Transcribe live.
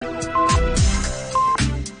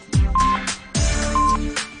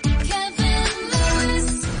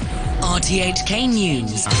RTHK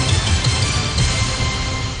News.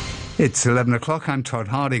 It's 11 o'clock. I'm Todd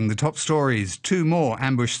Harding. The top stories: 2 more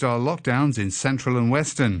ambush-style lockdowns in Central and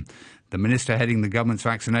Western. The minister heading the government's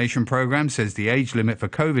vaccination programme says the age limit for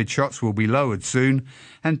COVID shots will be lowered soon.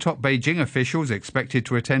 And top Beijing officials expected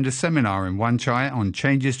to attend a seminar in Wanchai on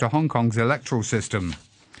changes to Hong Kong's electoral system.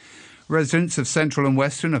 Residents of Central and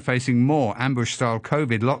Western are facing more ambush-style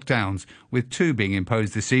COVID lockdowns, with 2 being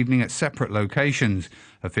imposed this evening at separate locations.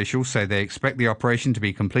 Officials say they expect the operation to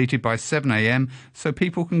be completed by 7 a.m. so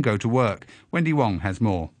people can go to work. Wendy Wong has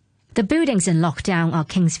more. The buildings in lockdown are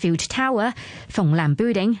Kingsfield Tower, Fong Lam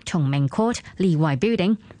Building, Chong Ming Court, Li Wai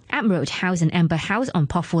Building, Emerald House and Amber House on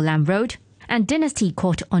Pok Fu Lam Road, and Dynasty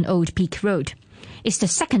Court on Old Peak Road. It's the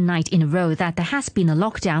second night in a row that there has been a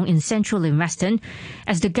lockdown in Central and Western,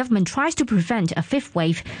 as the government tries to prevent a 5th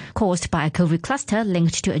wave caused by a COVID cluster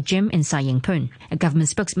linked to a gym in Sai Ying Pun. A government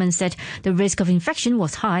spokesman said the risk of infection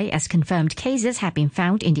was high as confirmed cases had been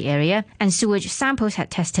found in the area and sewage samples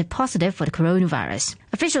had tested positive for the coronavirus.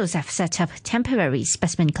 Officials have set up temporary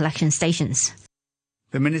specimen collection stations.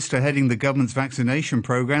 The minister heading the government's vaccination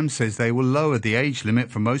programme says they will lower the age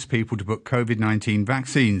limit for most people to book COVID-19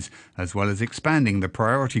 vaccines, as well as expanding the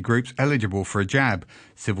priority groups eligible for a jab.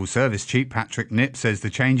 Civil Service Chief Patrick Nip says the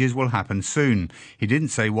changes will happen soon. He didn't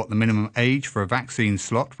say what the minimum age for a vaccine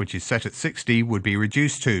slot, which is set at 60, would be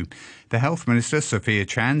reduced to. The Health Minister, Sophia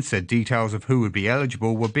Chan, said details of who would be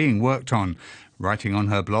eligible were being worked on. Writing on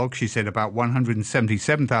her blog, she said about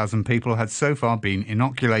 177,000 people had so far been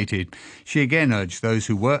inoculated. She again urged those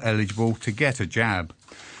who were eligible to get a jab.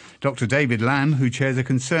 Dr. David Lam, who chairs a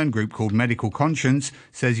concern group called Medical Conscience,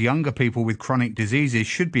 says younger people with chronic diseases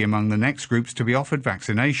should be among the next groups to be offered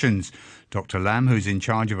vaccinations. Dr. Lam, who's in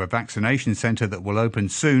charge of a vaccination centre that will open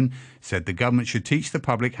soon, said the government should teach the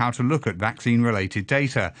public how to look at vaccine-related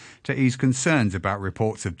data to ease concerns about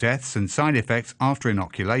reports of deaths and side effects after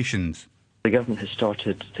inoculations. The government has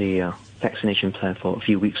started the vaccination plan for a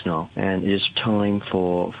few weeks now, and it is time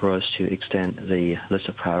for us to extend the list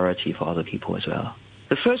of priority for other people as well.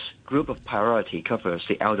 The first group of priority covers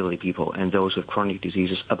the elderly people and those with chronic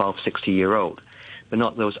diseases above 60-year-old, but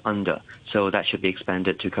not those under, so that should be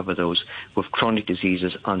expanded to cover those with chronic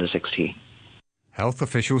diseases under 60. Health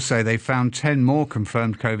officials say they found 10 more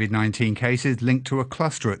confirmed COVID-19 cases linked to a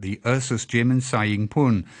cluster at the Ursus Gym in Sai Ying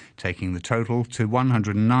Pun, taking the total to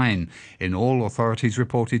 109. In all, authorities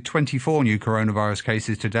reported 24 new coronavirus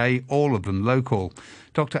cases today, all of them local.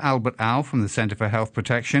 Dr. Albert Au from the Centre for Health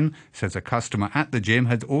Protection says a customer at the gym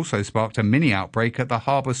had also sparked a mini outbreak at the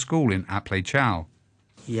Harbour School in Ap Lei Chau.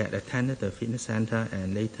 He had attended the fitness center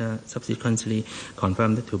and later subsequently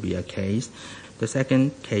confirmed it to be a case. The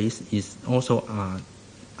second case is also an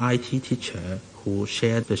IT teacher who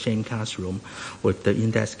shared the same classroom with the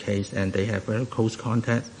index case, and they have very close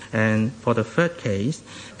contact. And for the third case,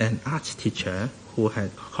 an art teacher who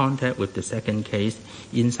had contact with the second case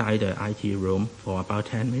inside the IT room for about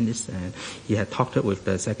 10 minutes, and he had talked with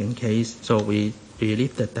the second case. So we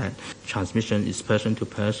believe that transmission is person to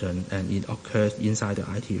person and it occurs inside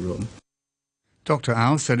the IT room. Dr.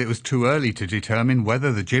 Au said it was too early to determine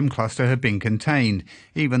whether the gym cluster had been contained,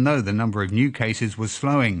 even though the number of new cases was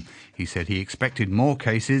slowing. He said he expected more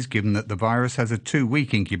cases given that the virus has a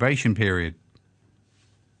 2-week incubation period.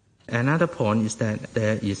 Another point is that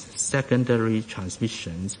there is secondary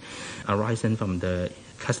transmissions arising from the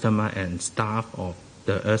customer and staff of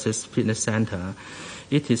the Ursus Fitness Center.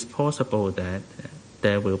 It is possible that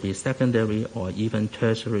there will be secondary or even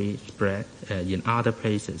tertiary spread in other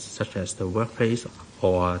places, such as the workplace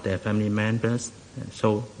or their family members.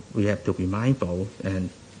 So we have to be mindful and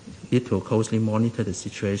need to closely monitor the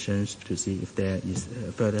situations to see if there is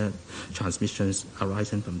further transmissions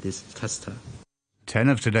arising from this cluster. 10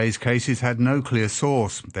 of today's cases had no clear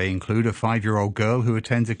source. They include a 5-year-old girl who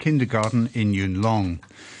attends a kindergarten in Yuen Long.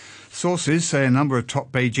 Sources say a number of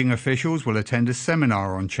top Beijing officials will attend a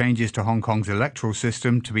seminar on changes to Hong Kong's electoral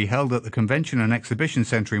system to be held at the Convention and Exhibition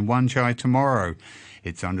Centre in Wan Chai tomorrow.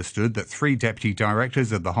 It's understood that 3 deputy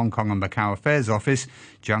directors of the Hong Kong and Macau Affairs Office,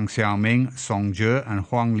 Jiang Xiaoming, Song Zhe and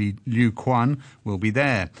Huang Liu Quan, will be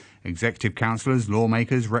there. Executive councillors,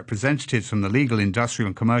 lawmakers, representatives from the legal, industrial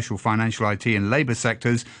and commercial, financial, IT and labour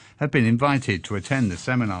sectors have been invited to attend the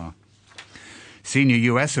seminar. Senior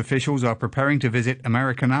US officials are preparing to visit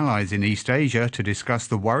American allies in East Asia to discuss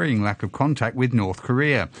the worrying lack of contact with North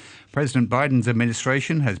Korea. President Biden's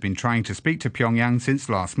administration has been trying to speak to Pyongyang since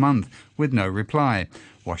last month, with no reply.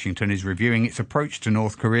 Washington is reviewing its approach to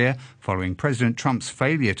North Korea following President Trump's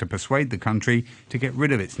failure to persuade the country to get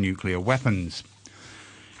rid of its nuclear weapons.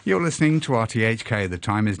 You're listening to RTHK. The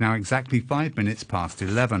time is now exactly 5 minutes past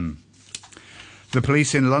 11. The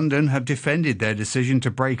police in London have defended their decision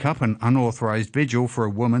to break up an unauthorised vigil for a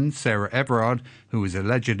woman, Sarah Everard, who was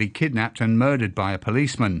allegedly kidnapped and murdered by a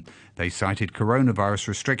policeman. They cited coronavirus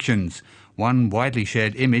restrictions. One widely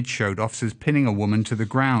shared image showed officers pinning a woman to the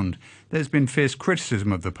ground. There's been fierce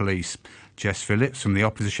criticism of the police. Jess Phillips from the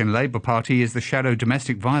opposition Labour Party is the shadow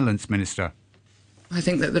domestic violence minister. I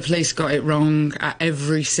think that the police got it wrong at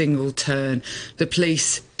every single turn. The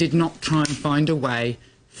police did not try and find a way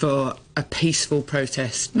for a peaceful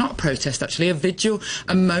protest, not a protest actually, a vigil,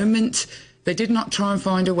 a moment. They did not try and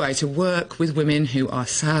find a way to work with women who are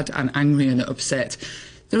sad and angry and upset.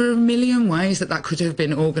 There are a million ways that could have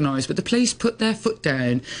been organised, but the police put their foot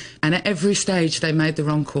down and at every stage they made the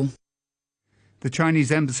wrong call. The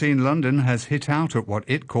Chinese embassy in London has hit out at what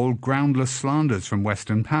it called groundless slanders from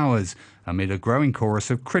Western powers, amid a growing chorus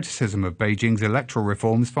of criticism of Beijing's electoral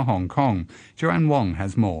reforms for Hong Kong. Joanne Wong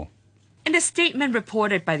has more. In a statement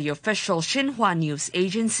reported by the official Xinhua news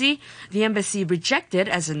agency, the embassy rejected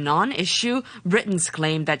as a non-issue Britain's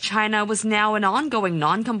claim that China was now in ongoing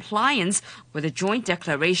non-compliance with a joint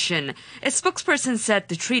declaration. Its spokesperson said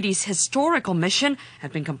the treaty's historical mission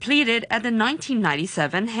had been completed at the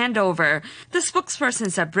 1997 handover. The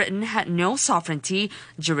spokesperson said Britain had no sovereignty,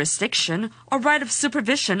 jurisdiction, or right of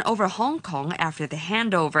supervision over Hong Kong after the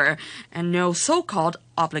handover, and no so-called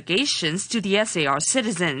obligations to the SAR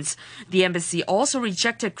citizens. The embassy also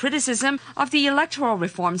rejected criticism of the electoral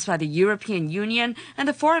reforms by the European Union and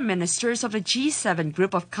the foreign ministers of the G7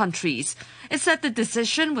 group of countries. It said the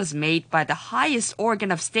decision was made by the highest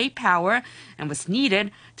organ of state power and was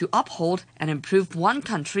needed to uphold and improve one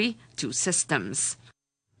country, two systems.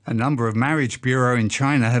 A number of marriage bureaux in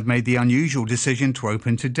China have made the unusual decision to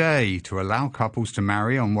open today to allow couples to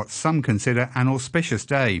marry on what some consider an auspicious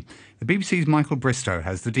day. The BBC's Michael Bristow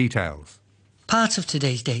has the details. Part of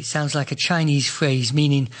today's date sounds like a Chinese phrase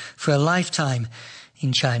meaning for a lifetime.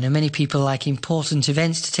 In China, many people like important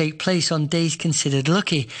events to take place on days considered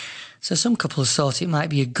lucky, so some couples thought it might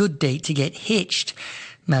be a good date to get hitched.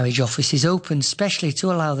 Marriage offices opened specially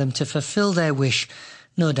to allow them to fulfil their wish,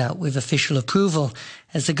 no doubt with official approval,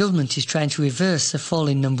 as the government is trying to reverse the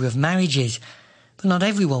falling number of marriages. But not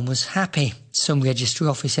everyone was happy. Some registry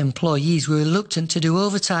office employees were reluctant to do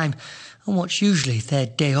overtime on what's usually their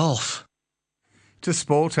day off. To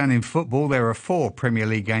sport, and in football, there are 4 Premier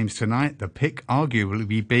League games tonight, the pick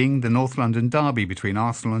arguably being the North London derby between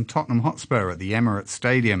Arsenal and Tottenham Hotspur at the Emirates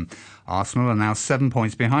Stadium. Arsenal are now 7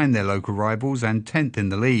 points behind their local rivals and 10th in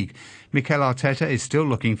the league. Mikel Arteta is still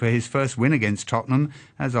looking for his first win against Tottenham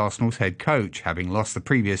as Arsenal's head coach, having lost the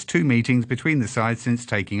previous 2 meetings between the sides since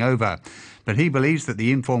taking over. But he believes that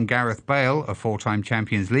the informed Gareth Bale, a 4-time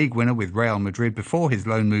Champions League winner with Real Madrid before his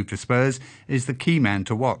loan move to Spurs, is the key man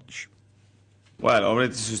to watch. Well,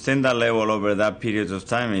 already to sustain that level over that period of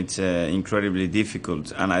time, it's incredibly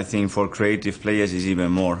difficult. And I think for creative players is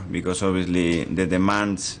even more, because obviously the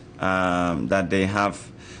demands that they have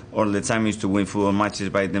all the time is to win football matches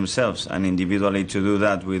by themselves. And individually to do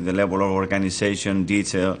that with the level of organization,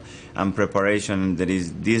 detail and preparation that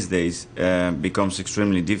is these days becomes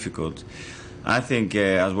extremely difficult. I think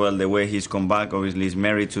as well the way he's come back obviously is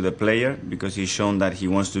merit to the player, because he's shown that he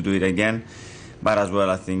wants to do it again. But as well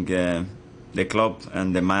I think the club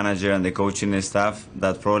and the manager and the coaching staff,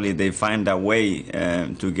 that probably they find a way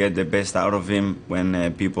to get the best out of him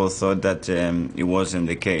when people thought that it wasn't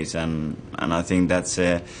the case. And I think that's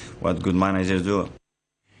what good managers do.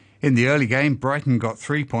 In the early game, Brighton got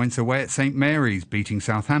 3 points away at St Mary's, beating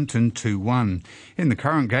Southampton 2-1. In the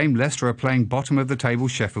current game, Leicester are playing bottom of the table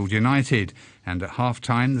Sheffield United. And at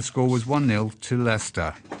half-time, the score was 1-0 to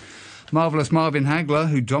Leicester. Marvellous Marvin Hagler,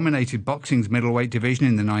 who dominated boxing's middleweight division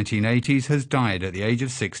in the 1980s, has died at the age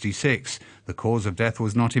of 66. The cause of death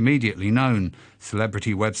was not immediately known.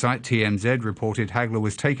 Celebrity website TMZ reported Hagler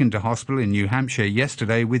was taken to hospital in New Hampshire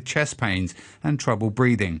yesterday with chest pains and trouble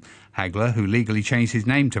breathing. Hagler, who legally changed his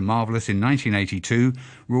name to Marvellous in 1982,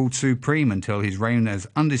 ruled supreme until his reign as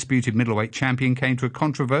undisputed middleweight champion came to a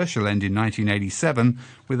controversial end in 1987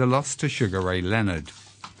 with a loss to Sugar Ray Leonard.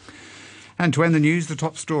 And to end the news, the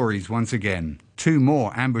top stories once again. 2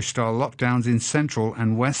 more ambush-style lockdowns in Central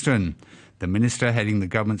and Western. The minister heading the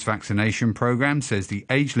government's vaccination programme says the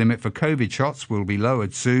age limit for COVID shots will be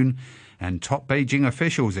lowered soon. And top Beijing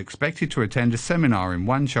officials expected to attend a seminar in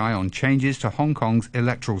Wan Chai on changes to Hong Kong's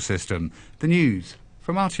electoral system. The news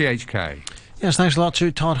from RTHK. Yes, thanks a lot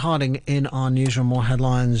to Todd Harding in our newsroom. More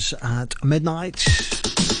headlines at midnight.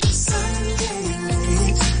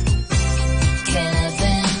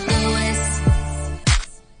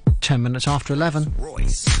 10 minutes after 11.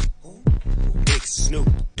 Royce, Big Snoop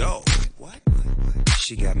Dogg. What?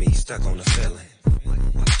 She got me stuck on the feeling.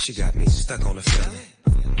 She got me stuck on the feeling.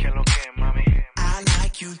 I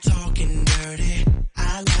like you talking dirty.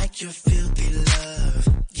 I like your filthy love.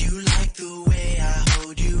 You like the way I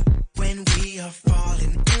hold you when we are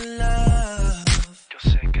falling in love. Yo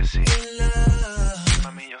sé que sí. In love.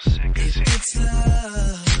 Mami, yo sé que sí. If it's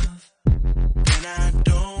love, then I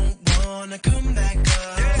don't wanna come back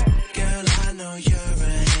up. Yeah. Girl, I know you're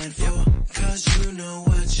a handful, 'cause you know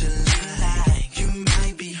what you like. You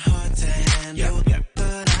might be hard to handle,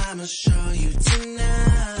 but I'ma show you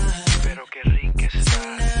tonight. Pero qué rica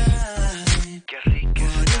estás. Qué rica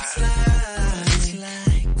estás. It's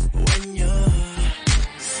like when you're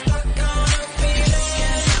stuck on a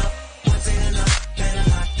feeling. Once ain't enough, better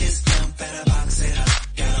lock this down, better box it up.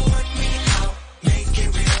 Gotta work me out, make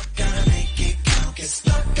it real, gotta make it count. Get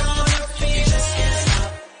stuck on a feeling.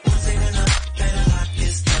 Once ain't enough, better lock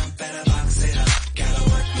this down, better box it up. Gotta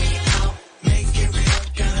work me out, make it real,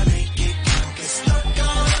 gotta make it count. Get stuck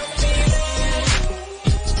on a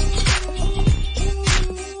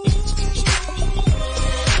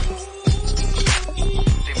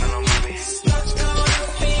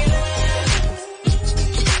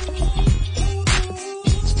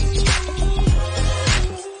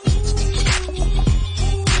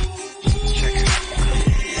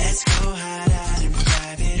Let's go hide out in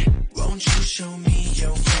private. Won't you show me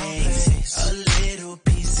your face? A little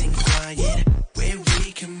peace and quiet where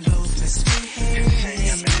we can both misbehave.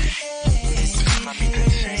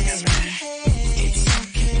 It's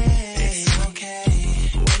okay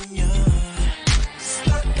when you're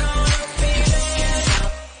stuck on a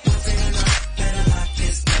feeling. Once ain't enough, better lock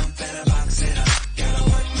this down, better box it up. Gotta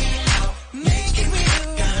work me out, make it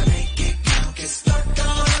real, gotta make it count. Get stuck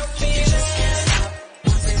on a feeling.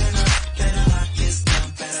 Once ain't enough, better lock this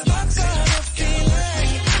down, better box it up. Gotta work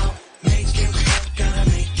me out, make it real, gotta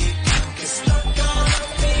make it count. Get stuck on a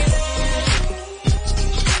feeling.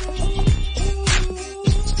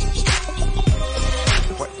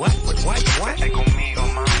 What? Conmigo,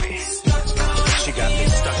 mami. She got me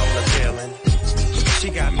stuck on the feeling. She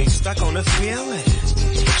got me stuck on the feeling.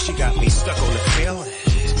 She got me stuck on the feeling.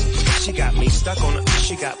 She got me stuck on the,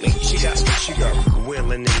 she got me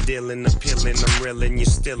willing and dealing, appealing, I'm reeling, you're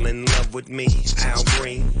still in love with me. Al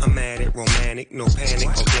Green, I'm at it, romantic, no panic,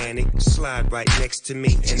 organic, slide right next to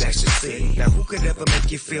me in ecstasy. Now who could ever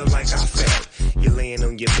make you feel like I felt? You're laying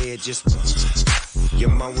on your bed just, you're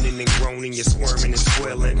moaning and groaning, you're squirming and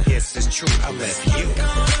squealing. Yes, it's true, I left you.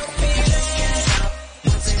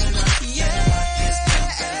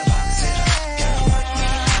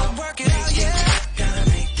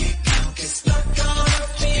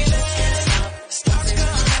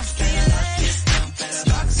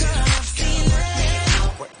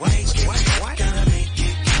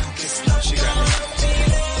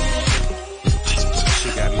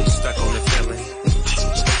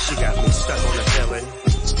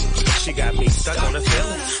 She got me stuck on the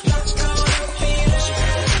feeling.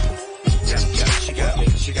 She got me.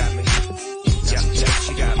 She got me. Yeah,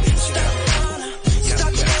 she got me. She got me. Yeah,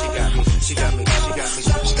 she got me. She got me. She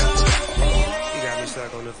got me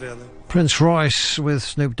stuck on the feeling. Prince Royce with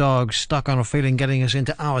Snoop Dogg, Stuck on a Feeling, getting us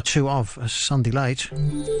into hour 2 of Sunday Late.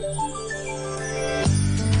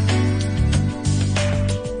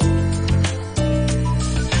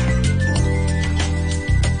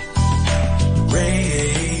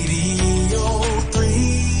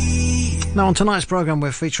 Now, on tonight's programme,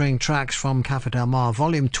 we're featuring tracks from Cafe Del Mar,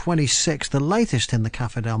 Volume 26, the latest in the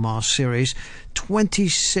Cafe Del Mar series.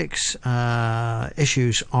 26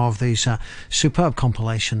 issues of these superb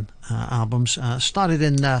compilation albums. Started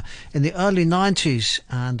in the early 90s,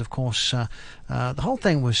 and of course, the whole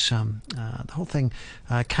thing was came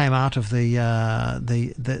out of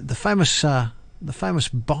the famous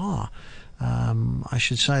bar. I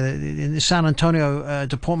should say that in San Antonio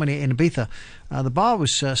department in Ibiza, the bar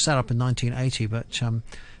was set up in 1980, but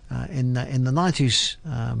in the 90s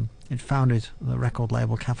it founded the record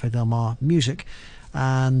label Cafe Del Mar Music,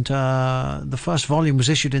 and the first volume was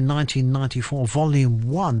issued in 1994, Volume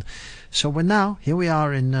 1. So here we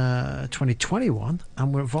are in 2021,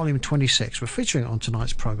 and we're at Volume 26. We're featuring it on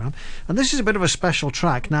tonight's programme, and this is a bit of a special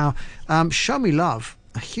track. Now, Show Me Love,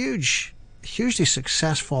 a hugely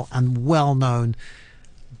successful and well-known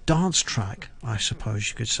dance track, I suppose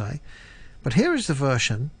you could say. But here is the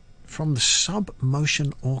version from the Sub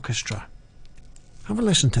Motion Orchestra. Have a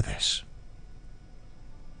listen to this.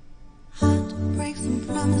 Heartbreaks and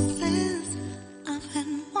promises